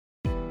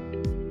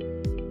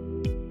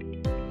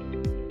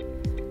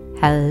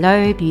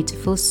Hello,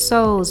 beautiful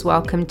souls.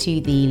 Welcome to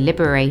the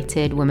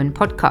Liberated Woman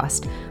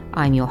podcast.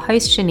 I'm your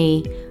host,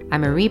 Shani.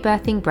 I'm a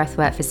rebirthing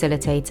breathwork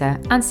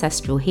facilitator,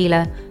 ancestral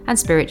healer, and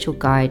spiritual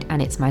guide,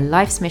 and it's my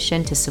life's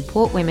mission to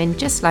support women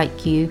just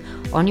like you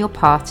on your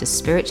path to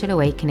spiritual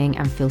awakening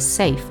and feel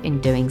safe in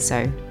doing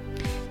so.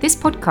 This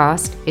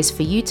podcast is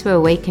for you to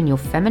awaken your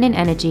feminine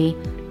energy,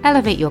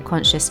 elevate your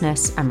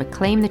consciousness, and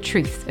reclaim the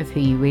truth of who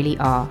you really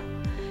are.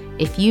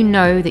 If you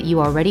know that you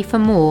are ready for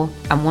more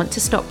and want to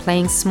stop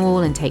playing small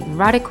and take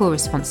radical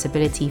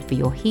responsibility for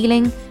your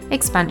healing,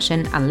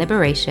 expansion, and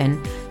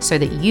liberation so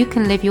that you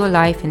can live your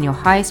life in your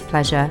highest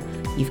pleasure,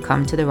 you've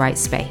come to the right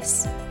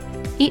space.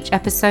 Each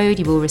episode,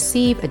 you will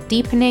receive a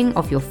deepening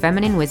of your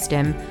feminine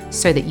wisdom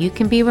so that you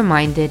can be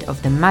reminded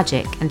of the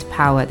magic and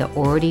power that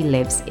already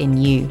lives in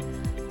you.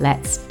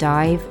 Let's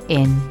dive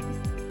in.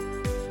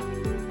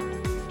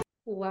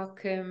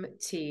 Welcome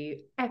to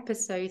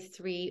episode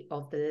 3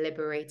 of The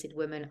Liberated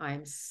Woman.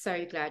 I'm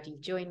so glad you've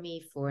joined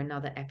me for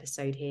another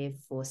episode here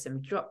for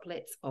some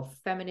droplets of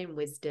feminine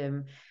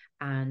wisdom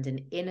and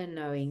an inner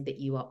knowing that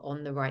you are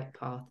on the right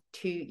path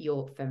to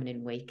your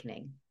feminine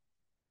awakening.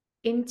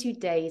 In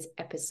today's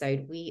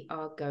episode, we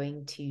are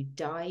going to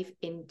dive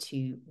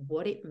into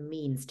what it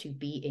means to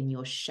be in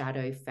your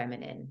shadow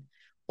feminine,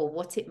 or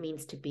what it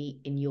means to be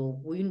in your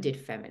wounded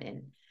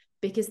feminine.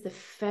 Because the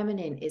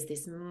feminine is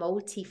this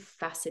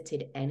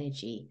multifaceted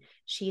energy.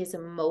 She is a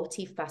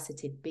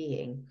multifaceted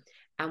being.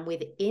 And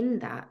within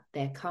that,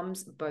 there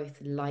comes both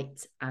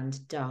light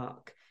and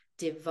dark,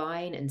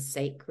 divine and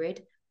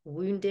sacred,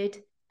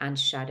 wounded and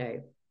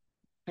shadow.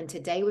 And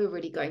today we're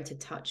really going to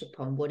touch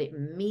upon what it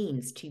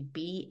means to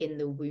be in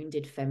the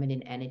wounded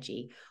feminine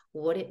energy,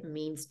 what it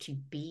means to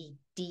be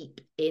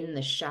deep in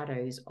the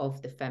shadows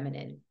of the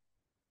feminine.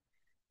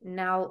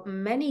 Now,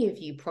 many of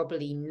you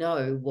probably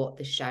know what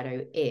the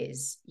shadow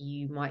is.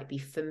 You might be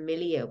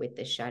familiar with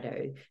the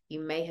shadow.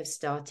 You may have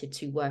started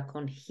to work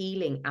on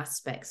healing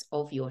aspects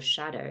of your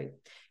shadow.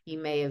 You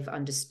may have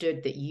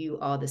understood that you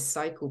are the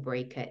cycle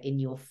breaker in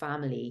your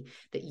family,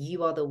 that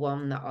you are the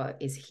one that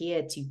is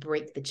here to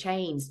break the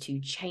chains,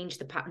 to change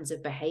the patterns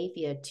of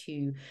behavior,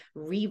 to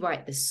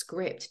rewrite the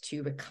script,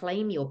 to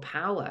reclaim your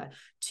power,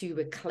 to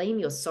reclaim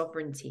your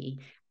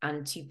sovereignty,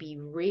 and to be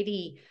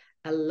really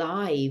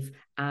alive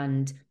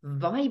and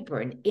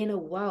vibrant in a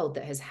world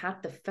that has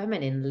had the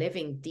feminine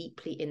living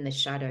deeply in the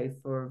shadow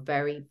for a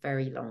very,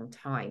 very long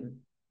time.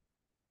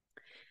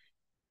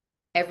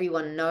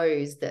 Everyone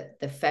knows that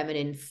the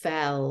feminine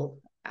fell,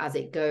 as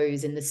it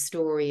goes in the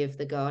story of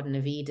the Garden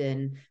of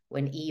Eden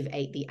when Eve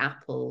ate the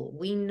apple.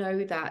 We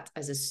know that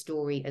as a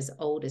story as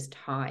old as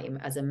time,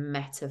 as a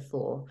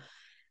metaphor.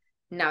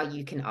 Now,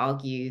 you can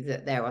argue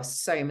that there are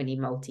so many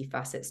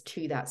multifacets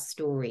to that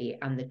story,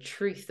 and the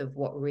truth of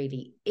what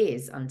really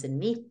is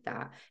underneath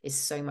that is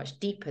so much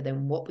deeper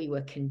than what we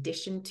were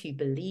conditioned to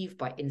believe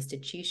by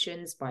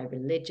institutions, by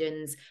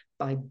religions,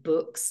 by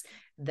books,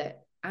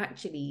 that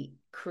actually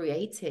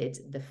created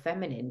the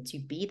feminine to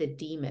be the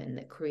demon,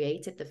 that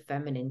created the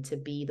feminine to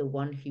be the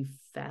one who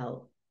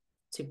fell,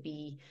 to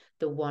be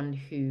the one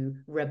who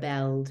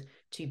rebelled,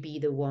 to be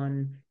the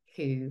one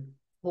who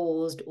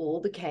caused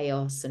all the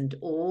chaos and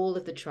all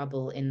of the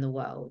trouble in the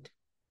world.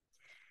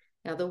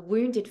 Now, the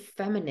wounded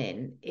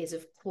feminine is,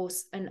 of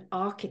course, an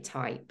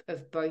archetype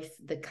of both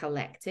the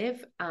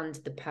collective and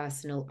the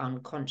personal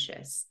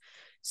unconscious.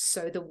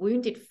 So the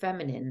wounded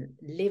feminine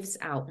lives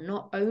out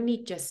not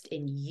only just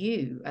in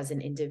you as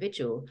an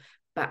individual,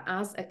 but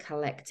as a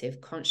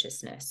collective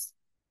consciousness.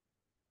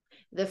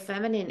 The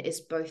feminine is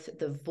both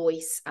the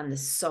voice and the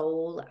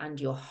soul and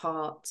your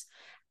heart,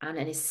 and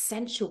an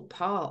essential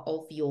part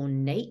of your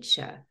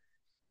nature.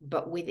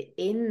 But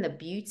within the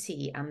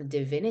beauty and the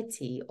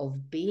divinity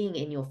of being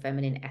in your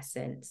feminine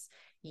essence,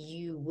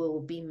 you will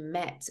be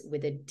met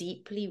with a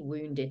deeply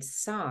wounded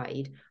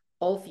side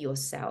of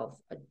yourself,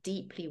 a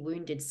deeply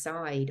wounded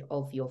side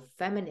of your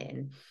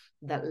feminine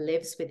that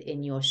lives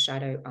within your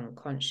shadow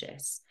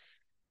unconscious.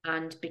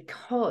 And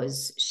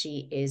because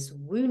she is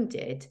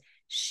wounded,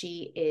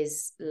 she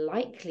is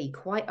likely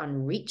quite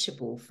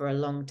unreachable for a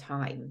long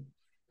time,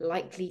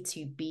 likely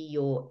to be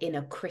your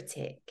inner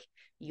critic,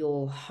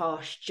 your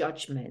harsh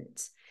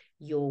judgment,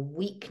 your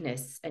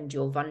weakness and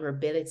your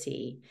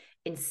vulnerability,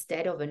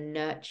 instead of a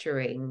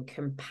nurturing,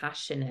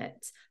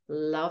 compassionate,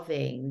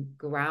 loving,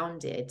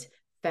 grounded,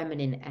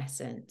 feminine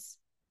essence.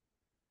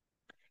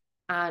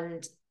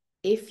 And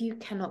if you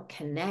cannot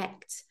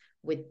connect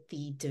with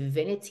the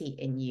divinity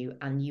in you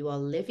and you are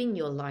living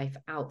your life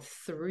out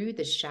through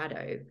the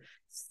shadow,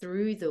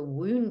 through the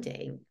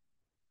wounding,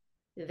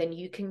 then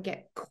you can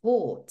get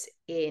caught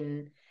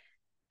in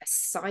a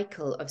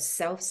cycle of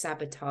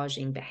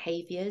self-sabotaging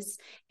behaviors,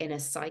 in a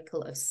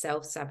cycle of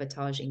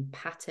self-sabotaging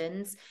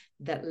patterns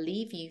that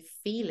leave you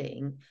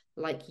feeling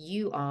like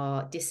you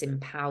are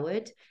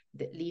disempowered,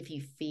 that leave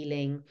you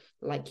feeling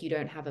like you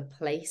don't have a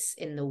place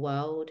in the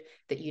world,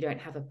 that you don't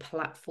have a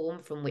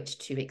platform from which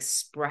to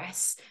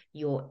express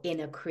your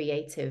inner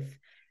creative,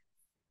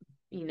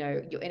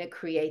 your inner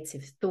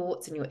creative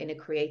thoughts and your inner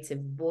creative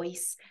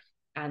voice.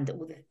 and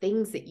all the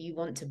things that you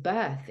want to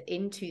birth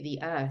into the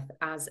earth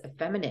as a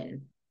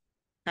feminine.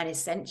 And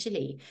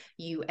essentially,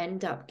 you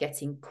end up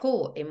getting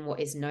caught in what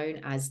is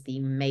known as the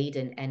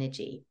maiden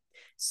energy.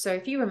 So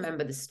if you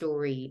remember the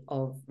story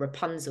of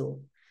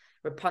Rapunzel,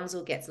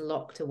 Rapunzel gets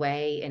locked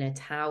away in a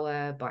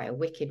tower by a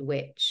wicked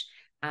witch,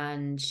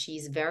 and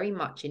she's very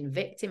much in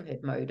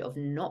victimhood mode of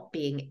not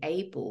being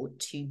able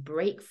to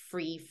break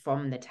free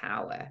from the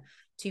tower,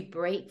 to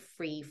break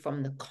free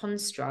from the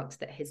construct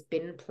that has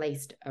been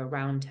placed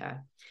around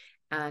her.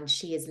 And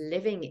she is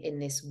living in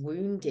this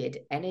wounded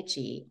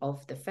energy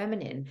of the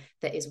feminine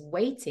that is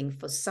waiting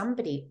for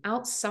somebody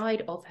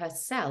outside of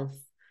herself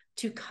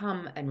to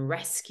come and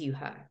rescue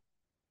her.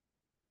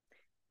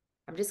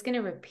 I'm just going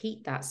to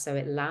repeat that so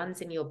it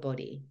lands in your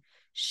body.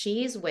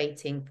 She is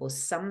waiting for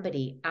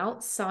somebody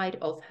outside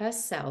of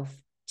herself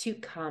to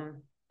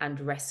come and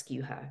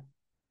rescue her.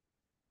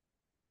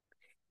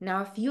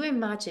 Now, if you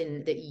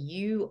imagine that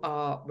you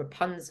are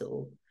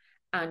Rapunzel,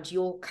 and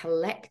your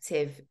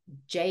collective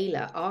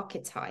jailer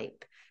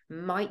archetype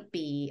might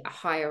be a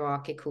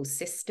hierarchical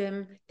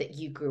system that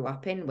you grew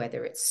up in,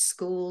 whether it's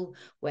school,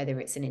 whether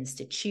it's an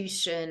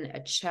institution,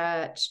 a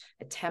church,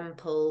 a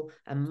temple,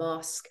 a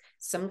mosque,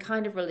 some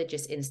kind of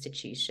religious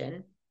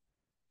institution,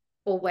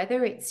 or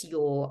whether it's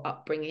your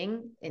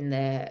upbringing in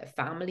the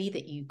family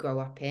that you grow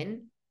up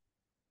in,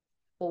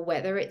 or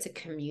whether it's a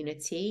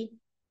community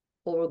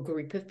or a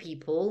group of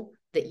people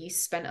that you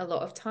spent a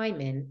lot of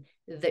time in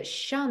that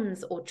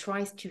shuns or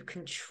tries to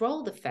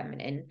control the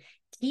feminine,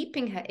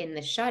 keeping her in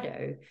the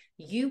shadow,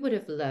 you would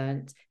have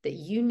learned that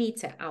you need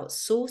to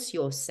outsource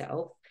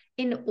yourself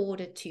in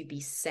order to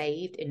be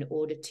saved, in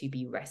order to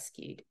be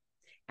rescued.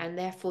 And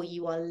therefore,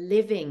 you are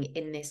living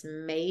in this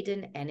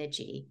maiden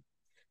energy,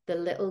 the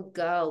little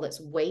girl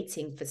that's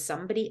waiting for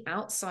somebody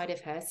outside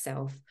of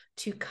herself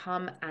to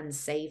come and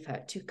save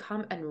her, to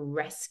come and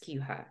rescue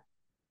her.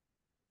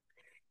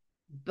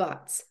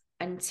 But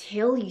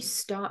until you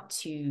start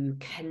to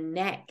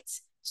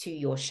connect to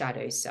your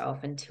shadow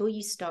self, until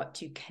you start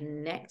to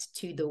connect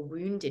to the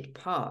wounded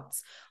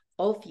parts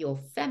of your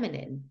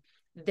feminine,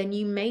 then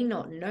you may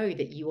not know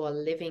that you are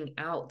living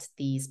out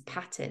these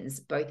patterns,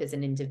 both as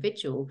an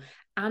individual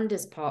and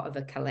as part of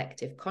a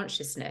collective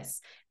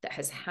consciousness that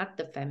has had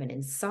the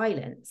feminine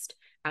silenced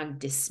and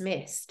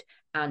dismissed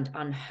and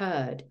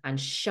unheard and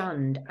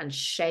shunned and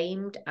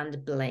shamed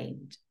and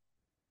blamed.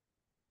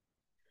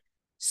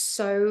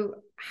 So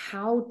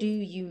how do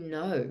you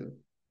know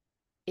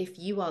if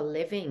you are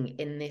living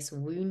in this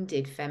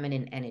wounded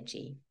feminine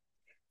energy?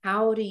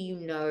 How do you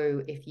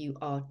know if you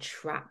are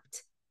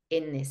trapped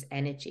in this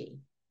energy?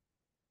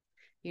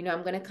 You know,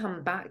 I'm going to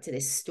come back to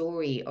this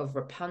story of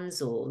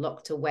Rapunzel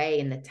locked away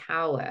in the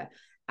tower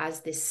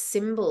as this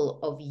symbol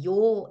of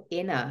your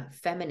inner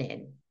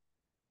feminine,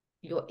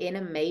 your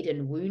inner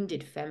maiden,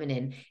 wounded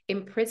feminine,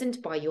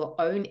 imprisoned by your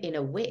own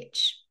inner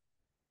witch,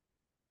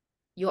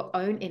 your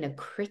own inner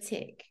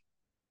critic,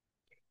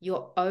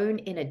 your own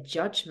inner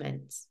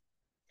judgment,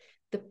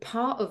 the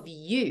part of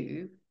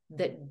you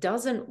that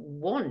doesn't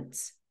want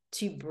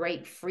to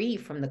break free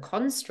from the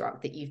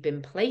construct that you've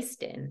been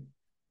placed in,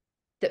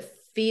 that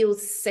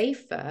feels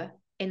safer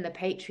in the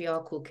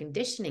patriarchal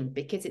conditioning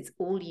because it's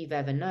all you've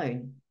ever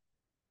known.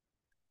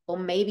 Or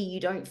maybe you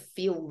don't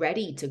feel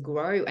ready to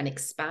grow and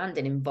expand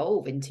and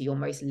evolve into your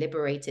most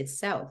liberated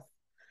self.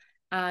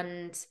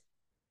 And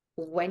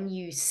when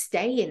you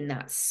stay in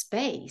that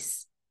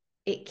space,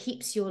 it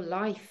keeps your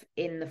life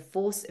in the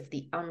force of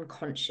the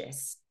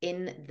unconscious,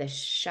 in the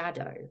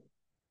shadow.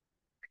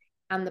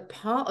 And the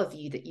part of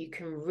you that you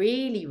can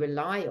really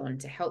rely on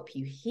to help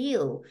you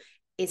heal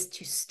is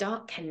to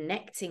start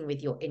connecting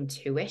with your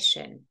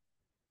intuition,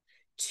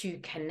 to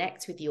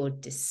connect with your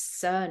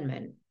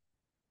discernment,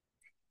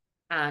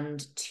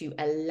 and to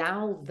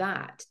allow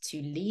that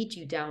to lead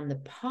you down the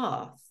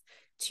path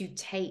to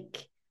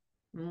take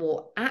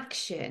more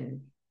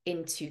action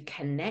into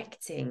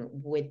connecting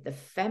with the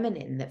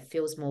feminine that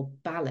feels more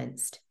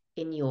balanced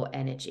in your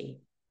energy.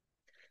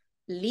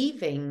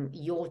 Leaving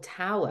your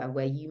tower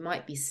where you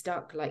might be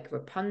stuck like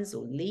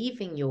Rapunzel,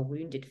 leaving your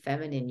wounded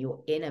feminine,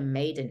 your inner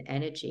maiden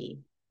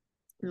energy,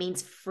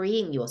 means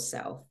freeing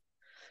yourself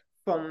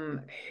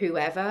from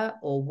whoever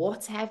or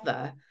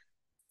whatever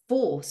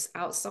force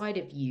outside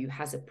of you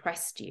has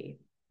oppressed you.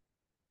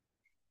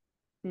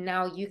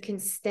 Now you can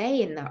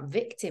stay in that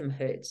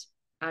victimhood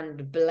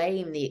and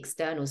blame the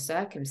external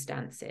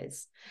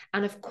circumstances.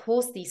 And of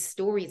course, these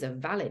stories are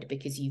valid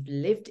because you've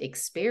lived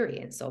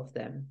experience of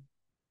them.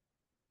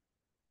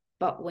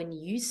 But when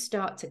you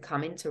start to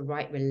come into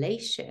right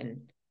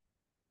relation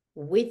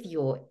with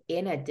your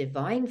inner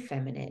divine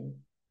feminine,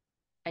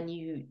 and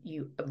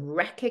you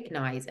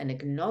recognize and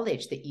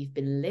acknowledge that you've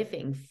been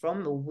living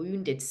from a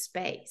wounded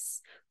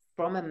space,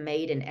 from a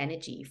maiden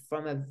energy,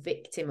 from a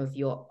victim of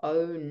your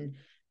own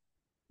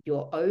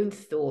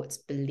thoughts,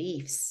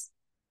 beliefs,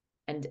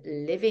 and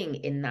living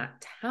in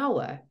that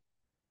tower,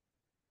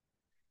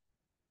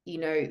 you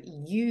know,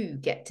 you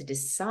get to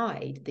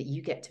decide that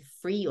you get to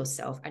free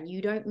yourself and you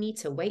don't need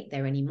to wait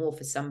there anymore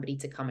for somebody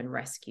to come and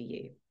rescue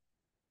you.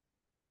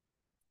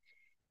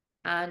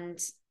 And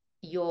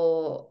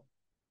your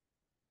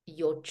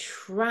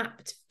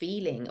trapped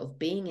feeling of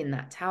being in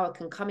that tower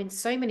can come in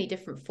so many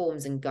different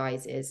forms and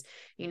guises.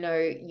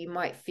 You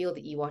might feel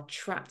that you are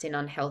trapped in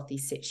unhealthy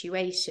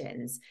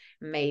situations.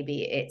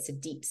 Maybe it's a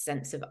deep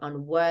sense of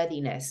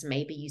unworthiness.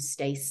 Maybe you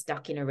stay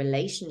stuck in a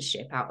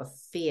relationship out of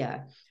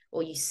fear,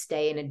 or you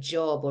stay in a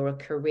job or a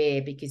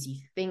career because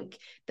you think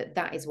that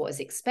that is what is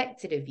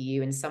expected of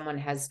you, and someone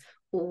has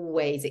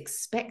always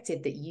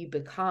expected that you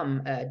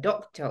become a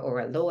doctor or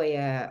a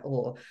lawyer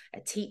or a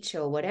teacher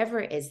or whatever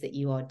it is that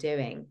you are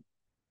doing.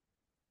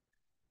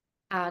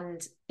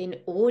 And in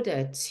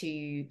order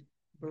to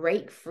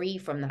break free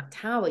from that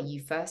tower,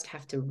 you first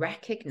have to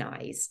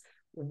recognize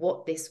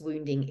what this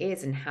wounding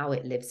is and how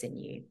it lives in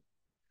you.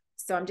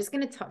 So I'm just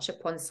going to touch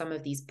upon some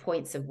of these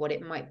points of what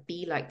it might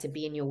be like to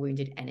be in your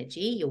wounded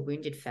energy, your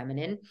wounded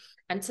feminine,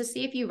 and to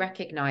see if you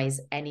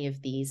recognize any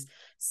of these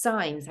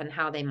signs and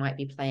how they might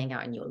be playing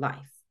out in your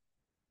life.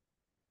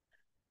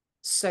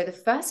 So the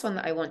first one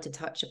that I want to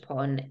touch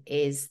upon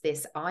is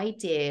this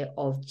idea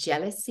of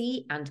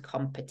jealousy and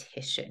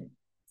competition.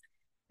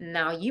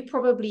 Now, you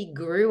probably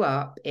grew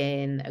up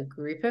in a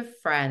group of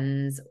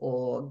friends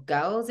or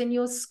girls in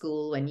your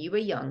school when you were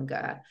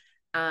younger,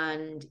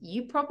 and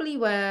you probably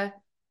were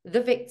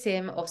the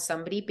victim of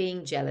somebody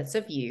being jealous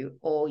of you,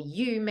 or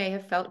you may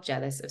have felt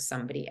jealous of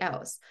somebody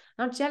else.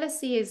 Now,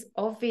 jealousy is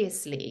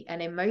obviously an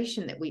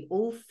emotion that we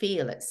all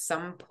feel at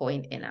some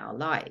point in our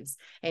lives.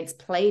 It's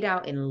played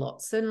out in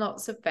lots and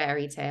lots of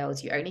fairy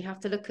tales. You only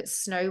have to look at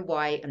Snow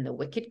White and the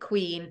Wicked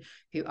Queen,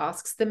 who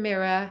asks the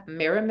mirror,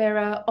 mirror,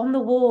 mirror on the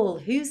wall,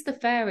 who's the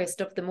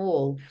fairest of them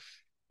all?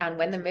 And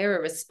when the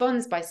mirror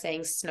responds by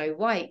saying Snow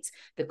White,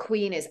 the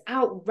queen is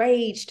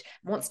outraged,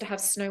 wants to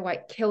have Snow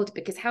White killed,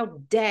 because how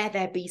dare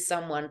there be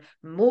someone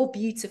more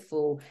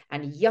beautiful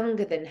and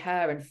younger than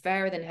her and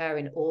fairer than her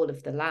in all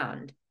of the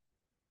land.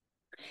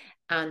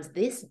 And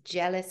this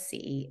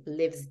jealousy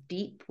lives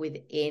deep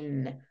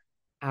within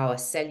our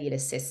cellular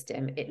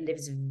system. It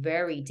lives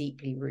very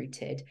deeply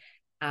rooted.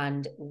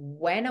 And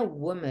when a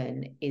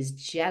woman is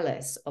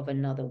jealous of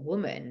another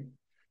woman,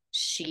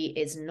 she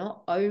is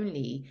not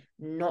only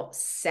not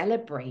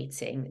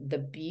celebrating the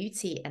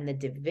beauty and the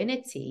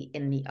divinity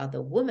in the other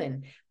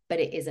woman, but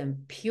it is a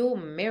pure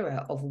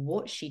mirror of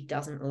what she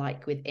doesn't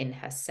like within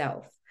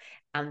herself.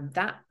 And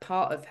that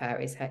part of her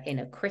is her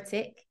inner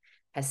critic,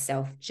 her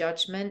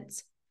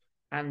self-judgment,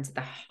 and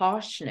the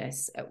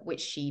harshness at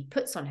which she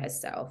puts on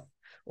herself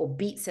or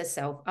beats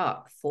herself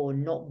up for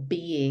not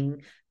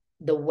being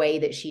the way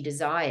that she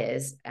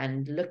desires,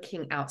 and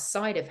looking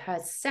outside of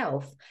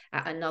herself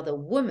at another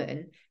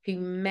woman who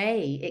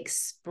may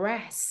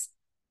express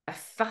a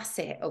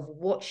facet of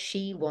what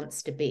she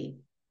wants to be.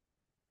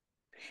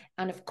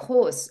 And of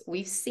course,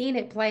 we've seen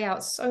it play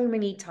out so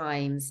many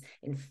times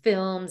in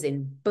films,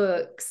 in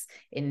books,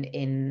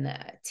 in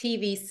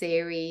TV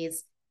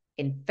series,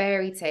 in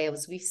fairy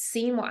tales. We've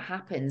seen what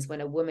happens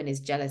when a woman is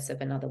jealous of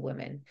another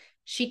woman.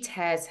 She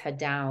tears her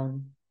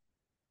down.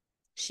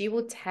 She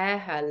will tear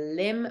her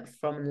limb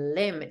from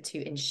limb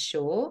to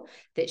ensure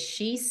that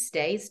she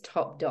stays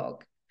top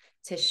dog,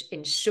 to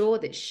ensure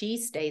that she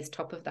stays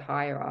top of the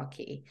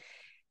hierarchy.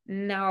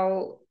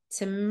 Now,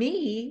 to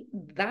me,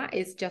 that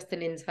is just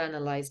an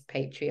internalized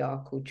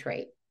patriarchal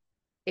trait.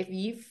 If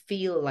you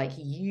feel like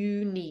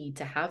you need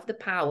to have the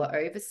power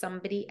over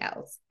somebody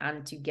else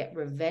and to get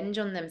revenge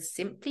on them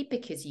simply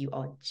because you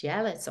are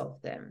jealous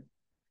of them,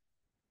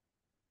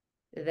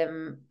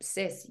 then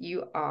sis,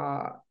 you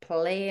are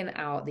playing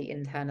out the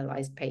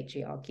internalized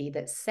patriarchy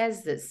that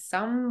says that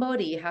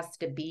somebody has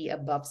to be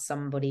above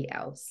somebody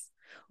else,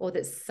 or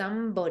that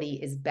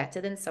somebody is better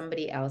than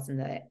somebody else, and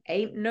there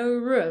ain't no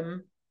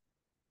room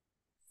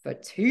for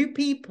two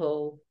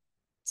people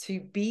to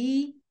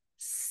be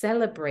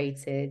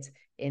celebrated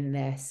in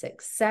their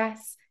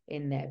success,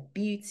 in their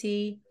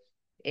beauty,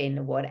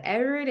 in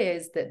whatever it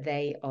is that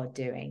they are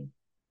doing.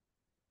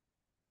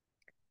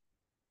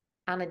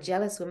 And a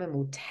jealous woman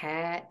will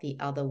tear the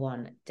other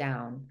one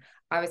down.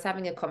 I was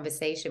having a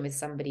conversation with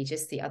somebody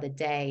just the other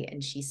day,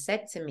 and she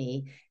said to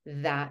me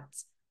that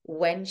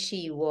when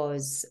she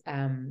was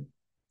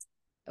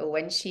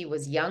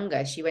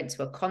younger, she went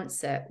to a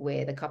concert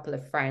with a couple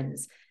of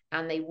friends,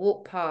 and they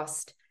walked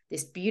past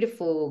this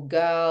beautiful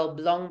girl,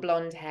 long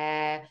blonde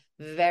hair,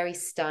 very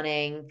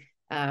stunning.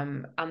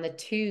 And the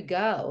two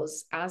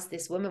girls, as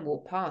this woman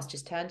walked past,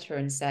 just turned to her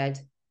and said,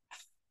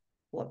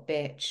 "What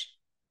bitch?"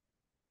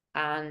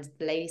 And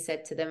the lady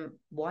said to them,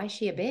 "Why is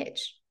she a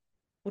bitch?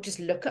 Well, just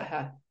look at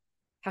her.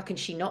 How can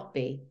she not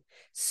be?"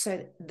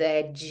 So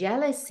their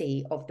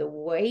jealousy of the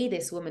way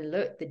this woman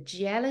looked, the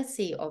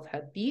jealousy of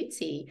her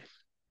beauty,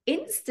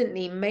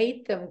 instantly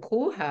made them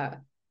call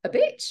her a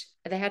bitch.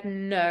 They had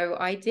no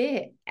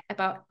idea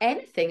about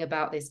anything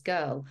about this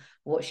girl,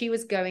 what she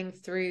was going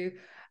through,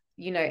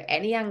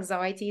 any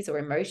anxieties or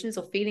emotions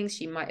or feelings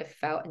she might have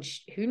felt. And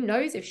who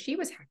knows if she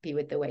was happy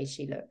with the way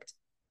she looked.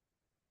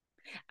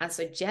 And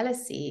so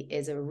jealousy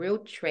is a real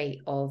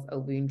trait of a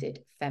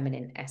wounded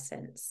feminine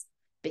essence,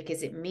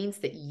 because it means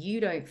that you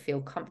don't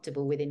feel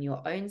comfortable within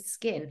your own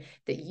skin,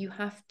 that you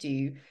have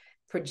to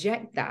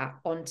project that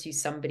onto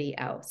somebody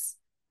else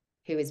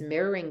who is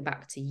mirroring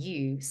back to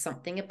you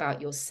something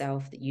about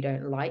yourself that you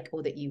don't like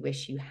or that you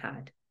wish you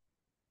had.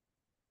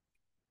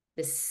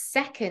 The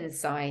second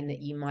sign that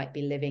you might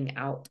be living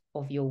out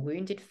of your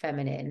wounded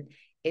feminine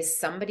is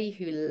somebody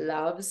who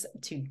loves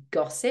to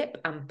gossip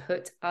and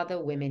put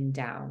other women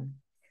down.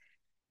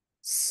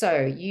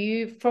 So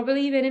you've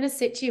probably been in a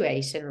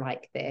situation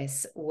like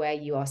this where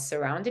you are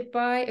surrounded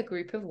by a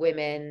group of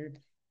women,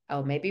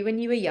 or maybe when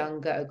you were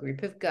younger, a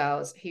group of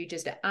girls who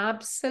just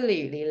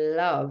absolutely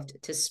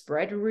loved to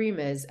spread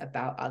rumors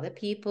about other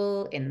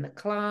people in the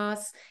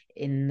class,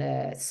 in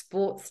the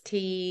sports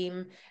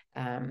team,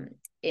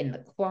 in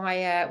the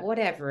choir,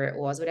 whatever it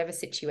was, whatever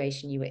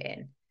situation you were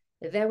in.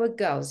 There were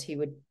girls who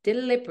would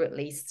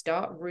deliberately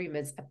start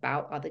rumors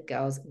about other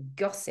girls,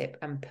 gossip,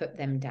 and put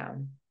them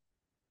down.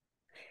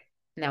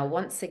 Now,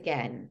 once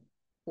again,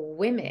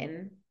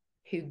 women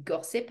who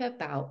gossip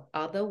about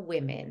other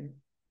women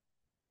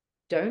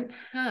don't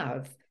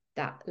have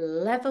that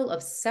level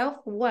of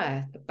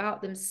self-worth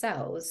about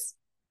themselves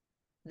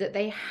that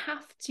they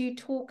have to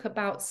talk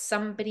about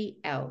somebody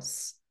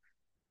else,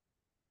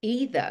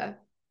 either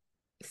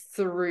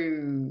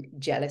through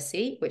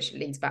jealousy, which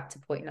leads back to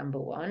point number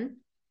one,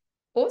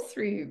 or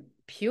through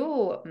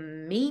pure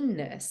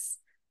meanness,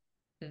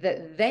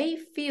 that they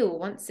feel,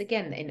 once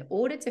again, that in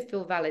order to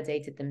feel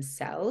validated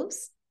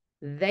themselves,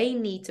 they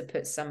need to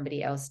put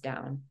somebody else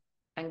down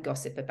and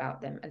gossip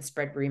about them and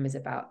spread rumors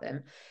about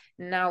them.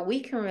 Now, we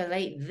can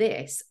relate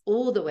this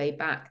all the way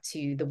back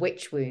to the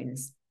witch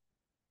wounds.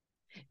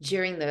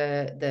 During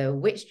the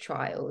witch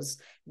trials,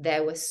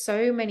 there were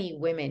so many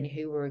women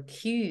who were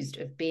accused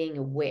of being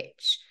a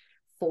witch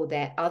for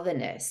their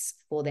otherness,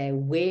 for their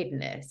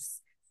weirdness,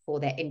 for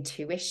their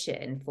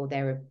intuition, for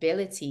their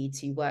ability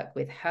to work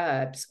with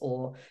herbs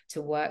or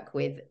to work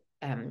with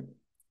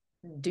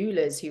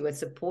doulas who were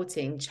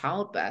supporting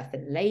childbirth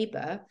and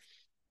labor,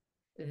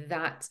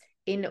 that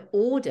in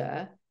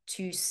order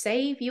to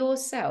save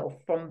yourself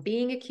from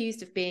being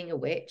accused of being a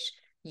witch,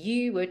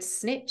 you would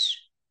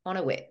snitch on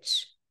a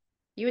witch.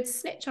 You would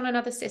snitch on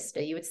another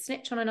sister, you would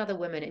snitch on another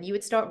woman, and you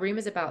would start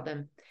rumors about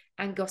them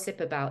and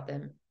gossip about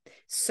them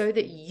so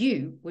that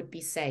you would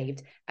be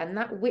saved. And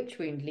that witch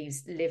wound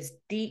lives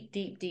deep,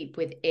 deep, deep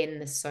within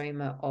the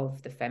soma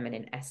of the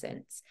feminine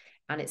essence.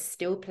 And it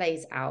still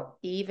plays out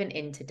even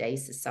in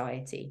today's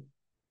society.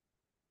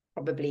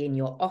 Probably in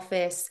your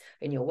office,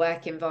 in your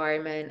work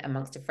environment,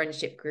 amongst a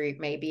friendship group,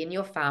 maybe in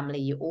your family,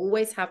 you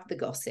always have the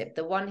gossip,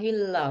 the one who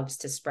loves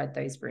to spread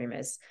those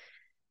rumors.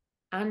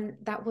 And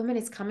that woman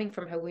is coming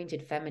from her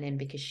wounded feminine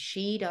because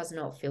she does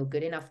not feel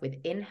good enough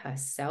within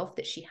herself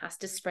that she has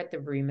to spread the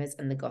rumors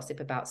and the gossip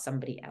about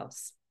somebody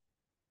else.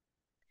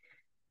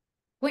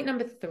 Point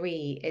number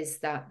 3 is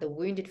that the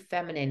wounded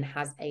feminine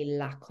has a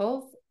lack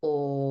of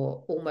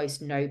or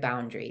almost no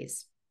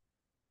boundaries,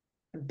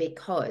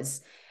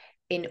 because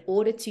in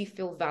order to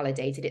feel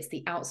validated, it's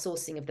the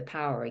outsourcing of the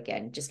power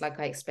again, just like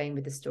I explained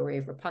with the story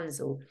of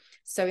Rapunzel.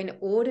 So in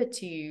order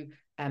to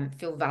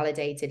feel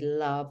validated,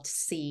 loved,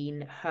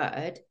 seen,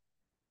 heard,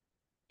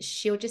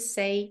 she'll just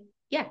say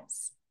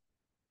yes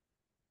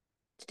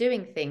to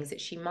doing things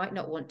that she might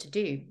not want to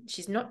do.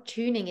 She's not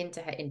tuning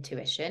into her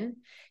intuition.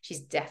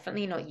 She's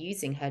definitely not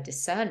using her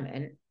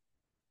discernment.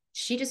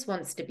 She just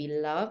wants to be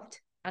loved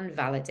and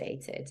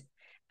validated.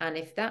 And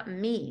if that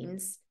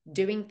means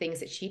doing things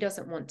that she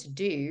doesn't want to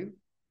do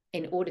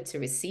in order to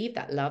receive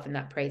that love and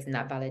that praise and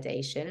that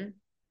validation,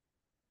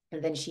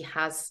 and then she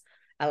has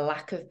a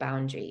lack of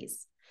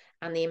boundaries.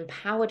 And the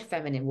empowered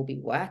feminine will be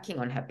working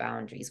on her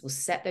boundaries, will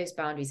set those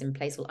boundaries in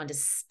place, will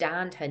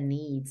understand her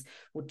needs,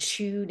 will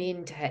tune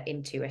into her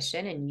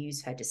intuition and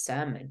use her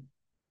discernment.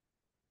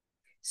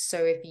 So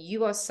if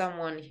you are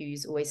someone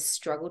who's always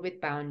struggled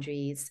with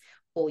boundaries,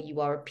 or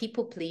you are a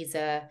people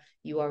pleaser,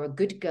 you are a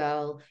good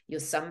girl, you're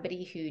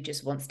somebody who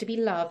just wants to be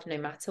loved no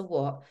matter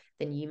what,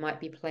 then you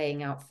might be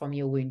playing out from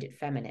your wounded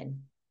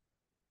feminine.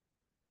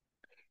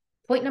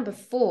 Point number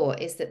 4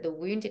 is that the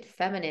wounded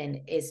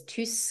feminine is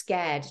too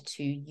scared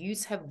to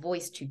use her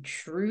voice to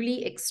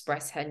truly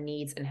express her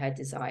needs and her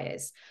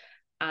desires,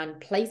 and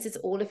places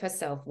all of her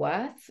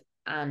self-worth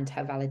and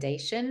her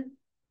validation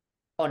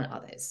on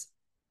others,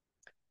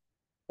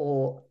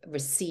 or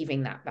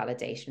receiving that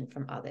validation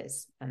from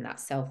others and that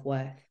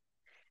self-worth.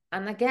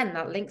 And again,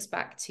 that links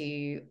back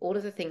to all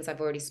of the things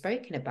I've already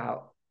spoken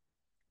about.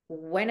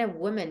 When a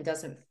woman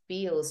doesn't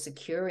feel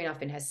secure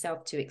enough in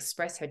herself to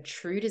express her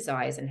true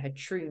desires and her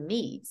true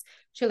needs,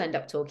 she'll end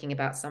up talking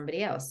about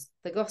somebody else,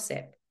 the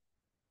gossip,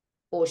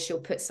 or she'll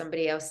put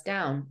somebody else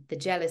down, the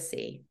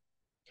jealousy,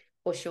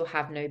 or she'll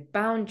have no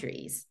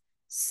boundaries.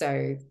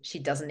 So she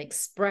doesn't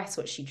express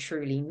what she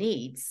truly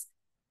needs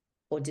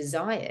or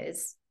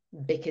desires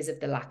because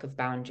of the lack of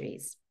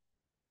boundaries.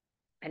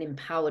 An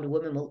empowered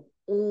woman will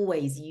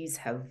always use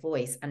her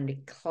voice and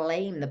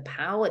reclaim the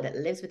power that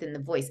lives within the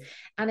voice.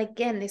 And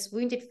again, this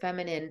wounded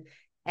feminine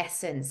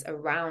essence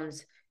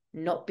around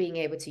not being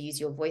able to use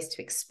your voice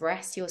to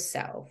express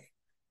yourself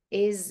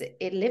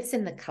it lives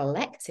in the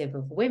collective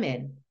of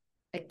women.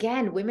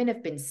 Again, women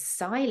have been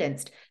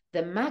silenced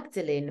the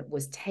Magdalene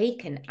was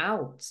taken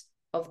out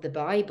of the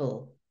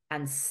Bible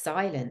and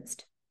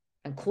silenced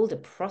and called a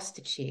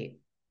prostitute.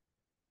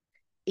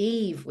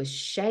 Eve was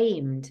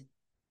shamed.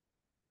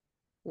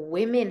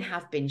 Women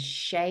have been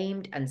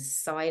shamed and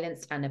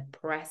silenced and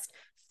oppressed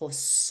for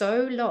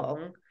so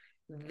long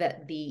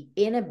that the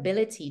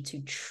inability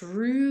to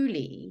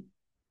truly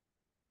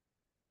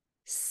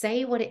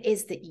say what it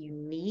is that you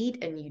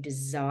need and you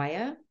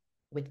desire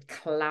with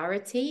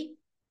clarity,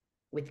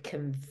 with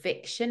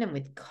conviction, and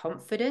with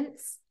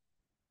confidence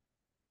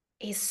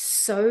is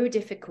so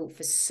difficult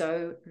for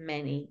so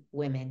many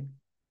women.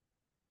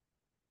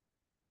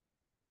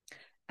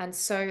 And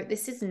so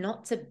this is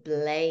not to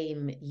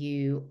blame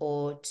you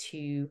or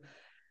to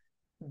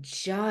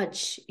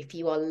judge if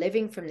you are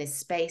living from this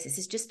space. This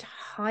is just to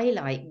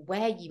highlight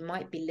where you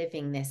might be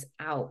living this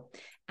out.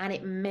 And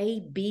it may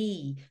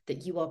be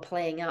that you are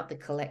playing out the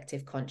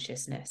collective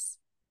consciousness.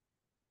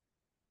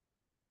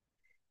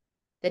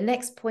 The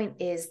next point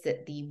is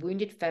that the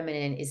wounded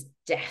feminine is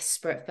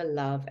desperate for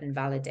love and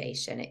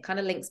validation. It kind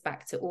of links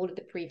back to all of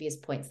the previous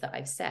points that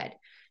I've said.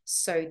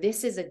 So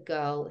this is a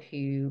girl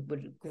who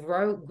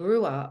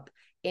grew up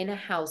in a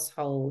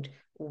household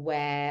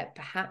where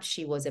perhaps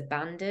she was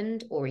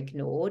abandoned or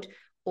ignored,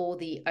 or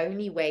the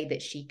only way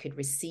that she could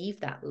receive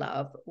that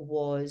love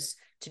was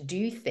to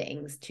do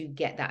things to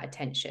get that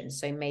attention.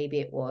 So maybe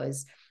it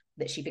was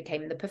that she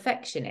became the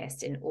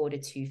perfectionist in order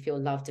to feel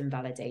loved and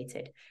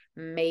validated.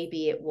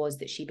 Maybe it was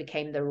that she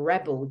became the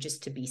rebel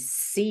just to be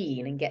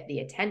seen and get the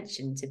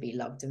attention to be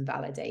loved and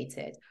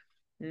validated.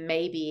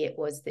 Maybe it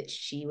was that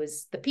she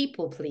was the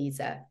people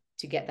pleaser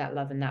to get that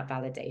love and that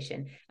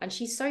validation. And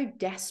she's so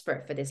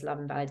desperate for this love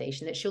and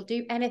validation that she'll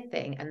do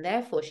anything. And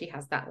therefore she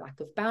has that lack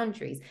of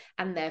boundaries.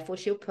 And therefore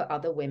she'll put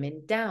other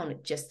women down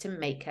just to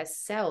make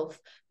herself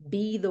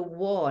be the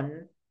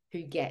one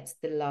who gets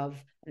the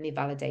love and the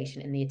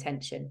validation and the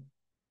attention.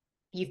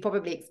 You've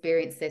probably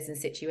experienced this in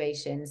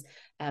situations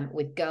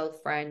with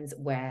girlfriends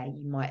where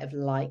you might have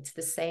liked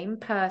the same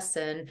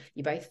person,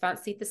 you both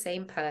fancied the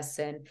same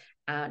person,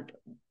 and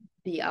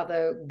the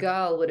other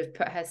girl would have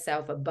put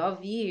herself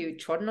above you,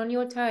 trodden on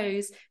your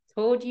toes,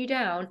 pulled you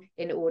down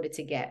in order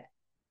to get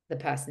the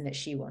person that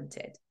she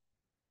wanted.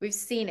 We've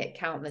seen it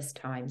countless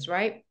times,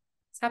 right?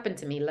 It's happened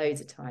to me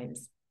loads of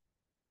times.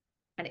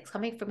 And it's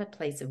coming from a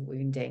place of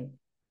wounding.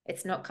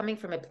 It's not coming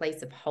from a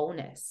place of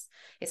wholeness.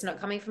 It's not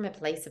coming from a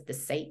place of the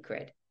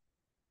sacred.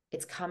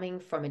 It's coming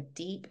from a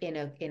deep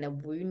inner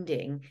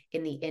wounding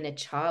in the inner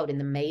child, in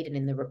the maiden,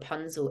 in the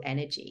Rapunzel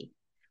energy,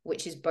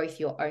 which is both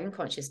your own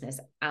consciousness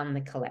and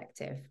the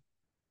collective.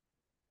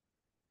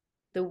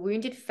 The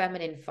wounded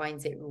feminine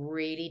finds it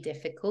really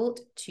difficult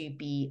to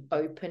be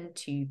open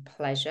to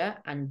pleasure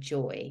and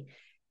joy.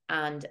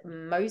 And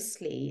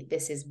mostly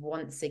this is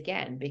once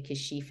again because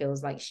she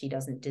feels like she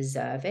doesn't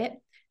deserve it.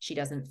 She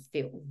doesn't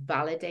feel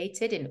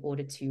validated in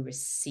order to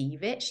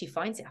receive it. She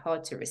finds it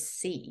hard to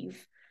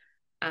receive.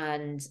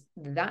 And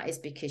that is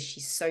because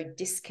she's so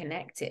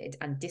disconnected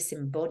and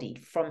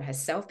disembodied from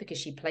herself, because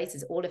she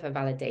places all of her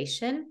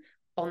validation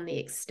on the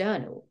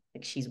external.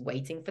 Like she's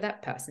waiting for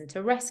that person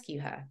to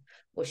rescue her,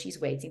 or she's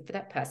waiting for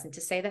that person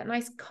to say that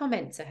nice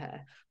comment to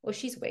her, or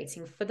she's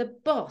waiting for the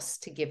boss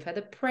to give her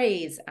the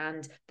praise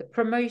and the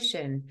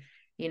promotion,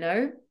 you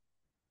know?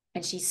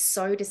 And she's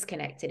so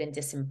disconnected and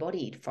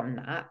disembodied from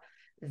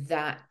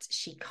that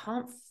she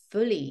can't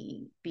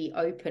fully be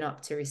open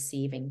up to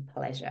receiving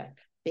pleasure,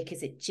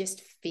 because it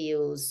just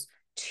feels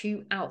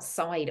too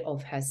outside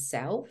of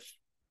herself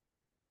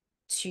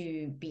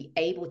to be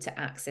able to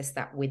access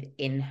that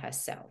within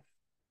herself.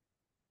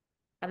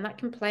 And that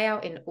can play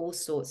out in all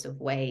sorts of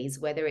ways,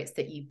 whether it's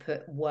that you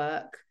put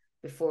work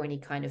before any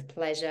kind of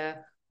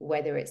pleasure,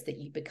 whether it's that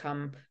you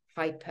become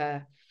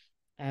hyper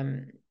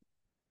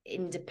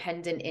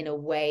independent in a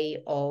way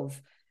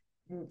of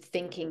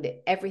thinking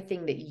that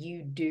everything that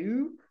you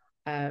do,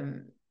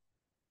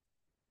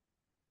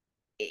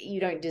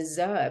 you don't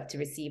deserve to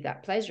receive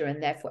that pleasure,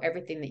 and therefore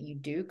everything that you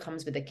do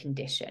comes with a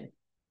condition,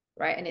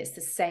 right? And it's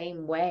the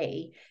same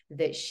way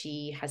that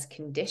she has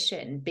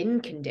been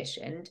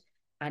conditioned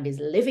and is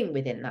living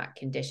within that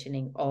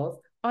conditioning of,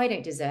 I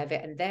don't deserve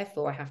it, and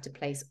therefore I have to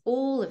place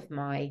all of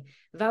my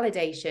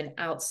validation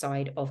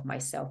outside of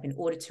myself in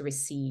order to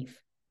receive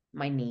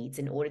my needs,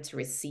 in order to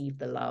receive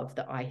the love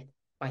that I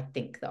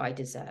think that I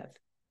deserve.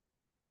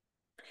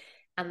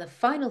 And the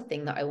final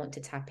thing that I want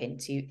to tap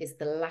into is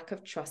the lack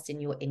of trust in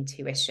your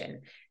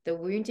intuition. The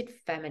wounded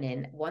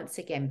feminine, once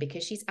again,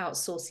 because she's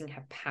outsourcing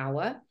her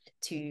power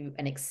to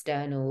an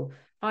external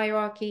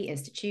hierarchy,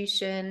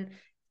 institution,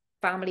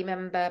 family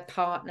member,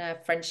 partner,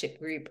 friendship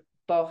group,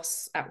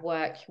 boss at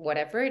work,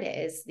 whatever it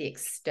is, the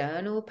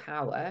external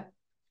power,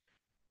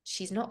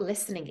 she's not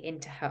listening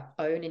into her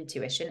own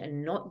intuition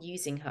and not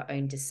using her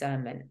own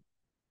discernment.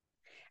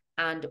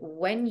 And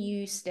when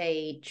you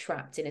stay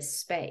trapped in a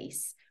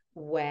space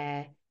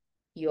where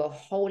your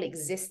whole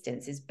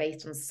existence is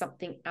based on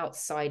something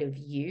outside of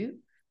you,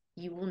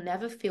 you will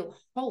never feel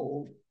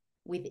whole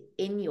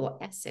within your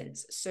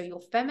essence. So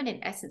your feminine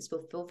essence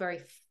will feel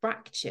very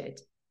fractured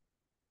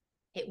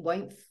It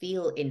won't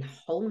feel in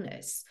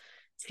wholeness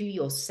to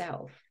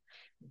yourself,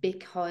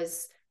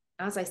 because,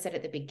 as I said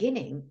at the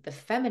beginning, the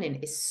feminine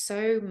is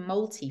so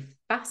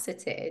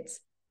multifaceted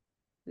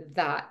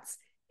that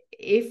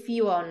if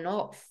you are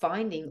not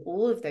finding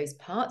all of those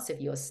parts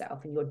of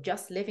yourself and you're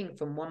just living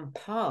from one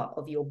part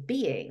of your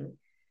being,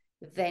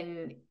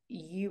 then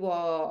you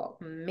are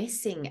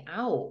missing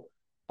out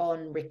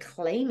on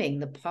reclaiming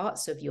the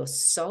parts of your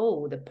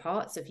soul, the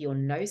parts of your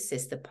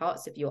gnosis, the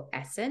parts of your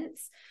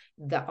essence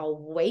that are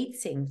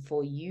waiting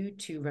for you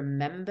to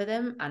remember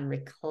them and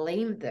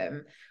reclaim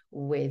them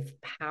with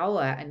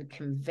power and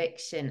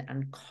conviction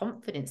and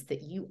confidence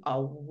that you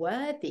are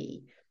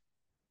worthy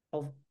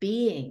of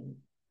being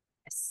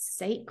a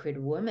sacred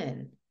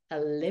woman, a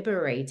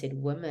liberated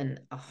woman,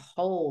 a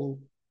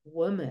whole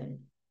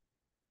woman.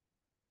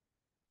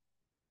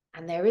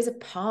 And there is a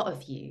part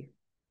of you.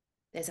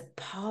 There's a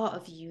part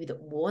of you that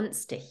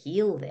wants to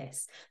heal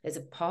this. There's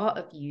a part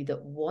of you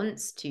that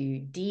wants to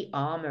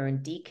de-armor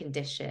and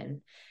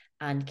decondition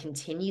and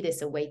continue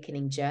this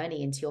awakening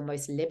journey into your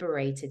most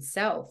liberated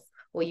self,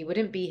 or you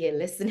wouldn't be here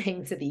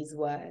listening to these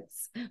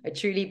words. I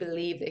truly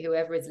believe that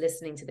whoever is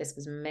listening to this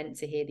was meant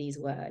to hear these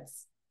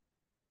words.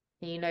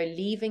 And,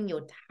 leaving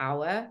your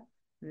tower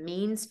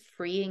means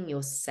freeing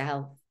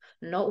yourself,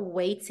 not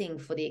waiting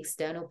for the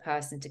external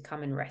person to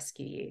come and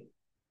rescue you.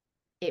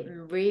 It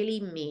really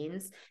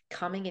means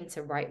coming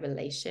into right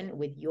relation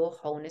with your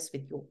wholeness,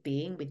 with your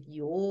being, with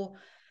your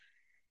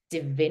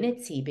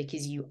divinity,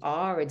 because you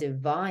are a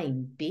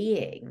divine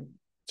being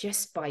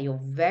just by your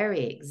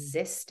very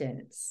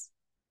existence.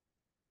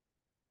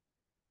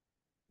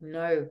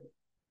 No,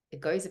 it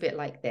goes a bit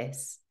like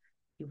this.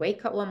 You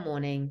wake up one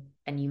morning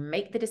and you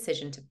make the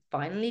decision to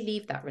finally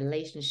leave that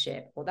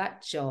relationship or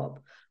that job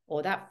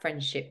or that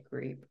friendship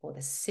group or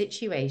the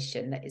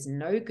situation that is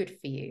no good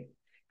for you,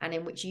 and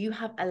in which you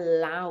have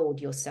allowed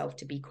yourself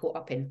to be caught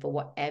up in for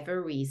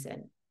whatever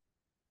reason.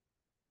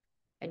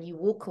 And you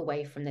walk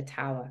away from the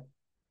tower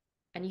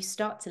and you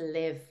start to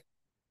live,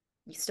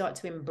 you start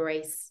to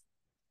embrace,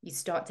 you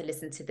start to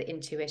listen to the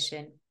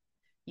intuition,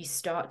 you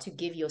start to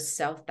give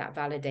yourself that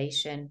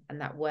validation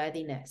and that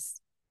worthiness.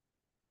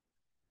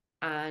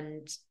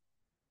 And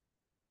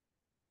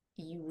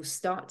you will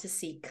start to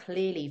see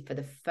clearly for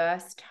the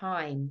first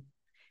time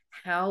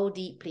how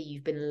deeply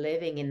you've been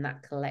living in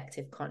that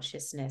collective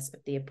consciousness of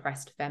the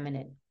oppressed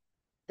feminine,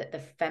 that the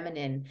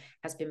feminine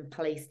has been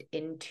placed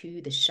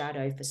into the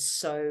shadow for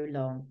so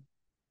long.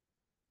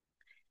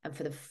 And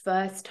for the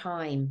first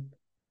time,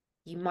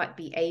 you might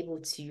be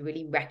able to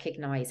really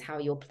recognize how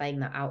you're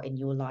playing that out in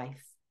your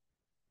life.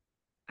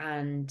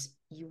 And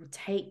you will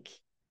take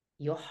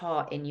your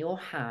heart in your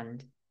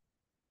hand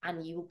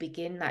and you will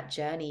begin that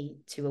journey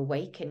to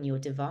awaken your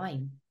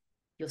divine,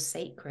 your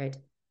sacred,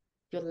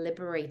 your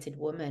liberated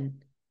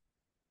woman.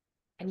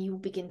 And you will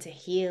begin to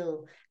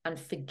heal and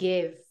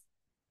forgive.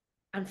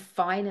 And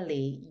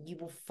finally, you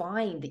will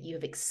find that you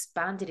have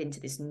expanded into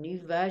this new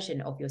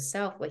version of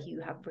yourself where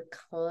you have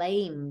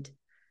reclaimed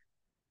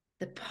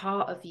the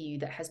part of you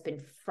that has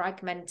been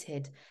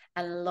fragmented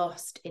and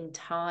lost in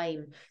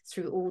time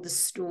through all the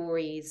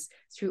stories,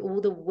 through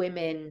all the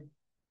women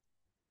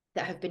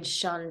that have been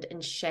shunned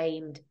and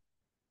shamed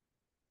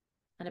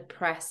and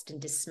oppressed and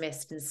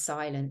dismissed and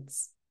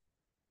silenced.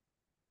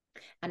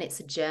 And it's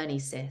a journey,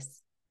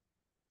 sis.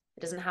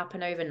 It doesn't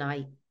happen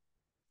overnight.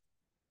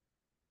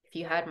 If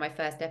you heard my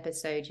first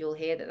episode, you'll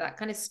hear that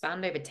kind of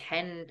spanned over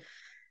 10,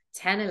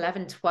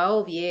 11,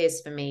 12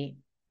 years for me.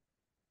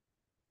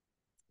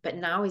 But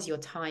now is your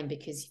time,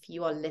 because if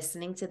you are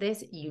listening to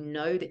this, you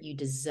know that you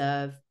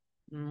deserve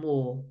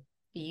more.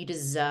 You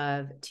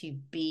deserve to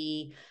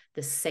be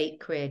the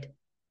sacred.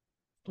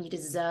 You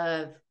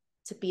deserve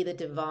to be the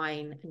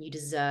divine, and you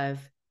deserve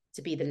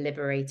to be the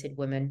liberated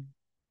woman.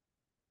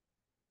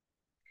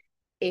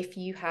 If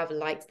you have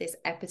liked this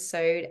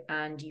episode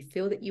and you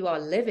feel that you are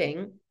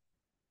living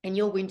in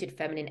your wounded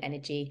feminine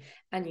energy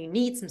and you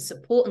need some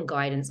support and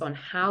guidance on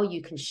how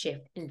you can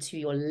shift into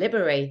your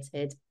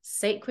liberated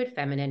sacred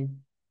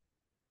feminine,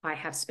 I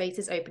have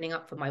spaces opening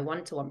up for my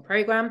one-to-one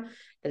program,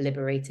 The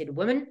Liberated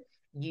Woman.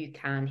 You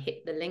can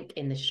hit the link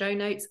in the show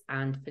notes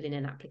and fill in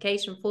an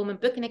application form and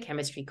book in a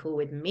chemistry call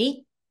with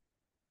me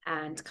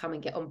and come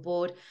and get on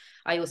board.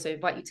 I also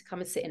invite you to come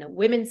and sit in a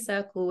women's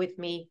circle with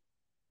me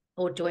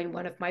or join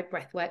one of my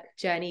breathwork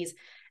journeys.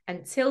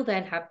 Until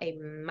then, have a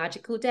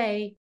magical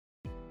day.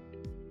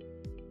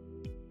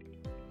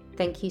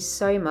 Thank you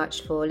so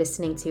much for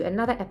listening to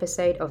another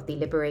episode of the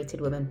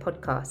Liberated Woman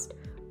podcast.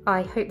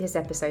 I hope this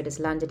episode has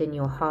landed in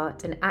your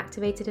heart and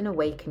activated and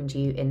awakened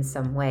you in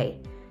some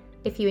way.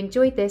 If you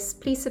enjoyed this,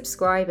 please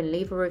subscribe and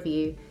leave a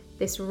review.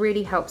 This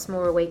really helps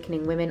more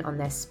awakening women on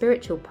their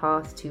spiritual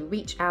path to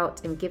reach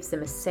out and gives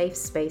them a safe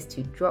space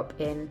to drop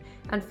in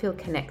and feel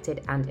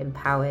connected and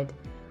empowered.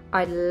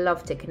 I'd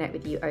love to connect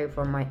with you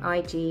over on my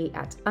IG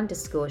at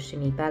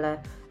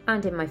 _ShaniBella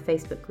and in my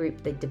Facebook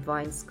group, The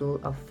Divine School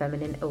of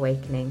Feminine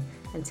Awakening.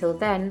 Until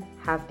then,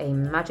 have a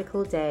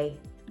magical day.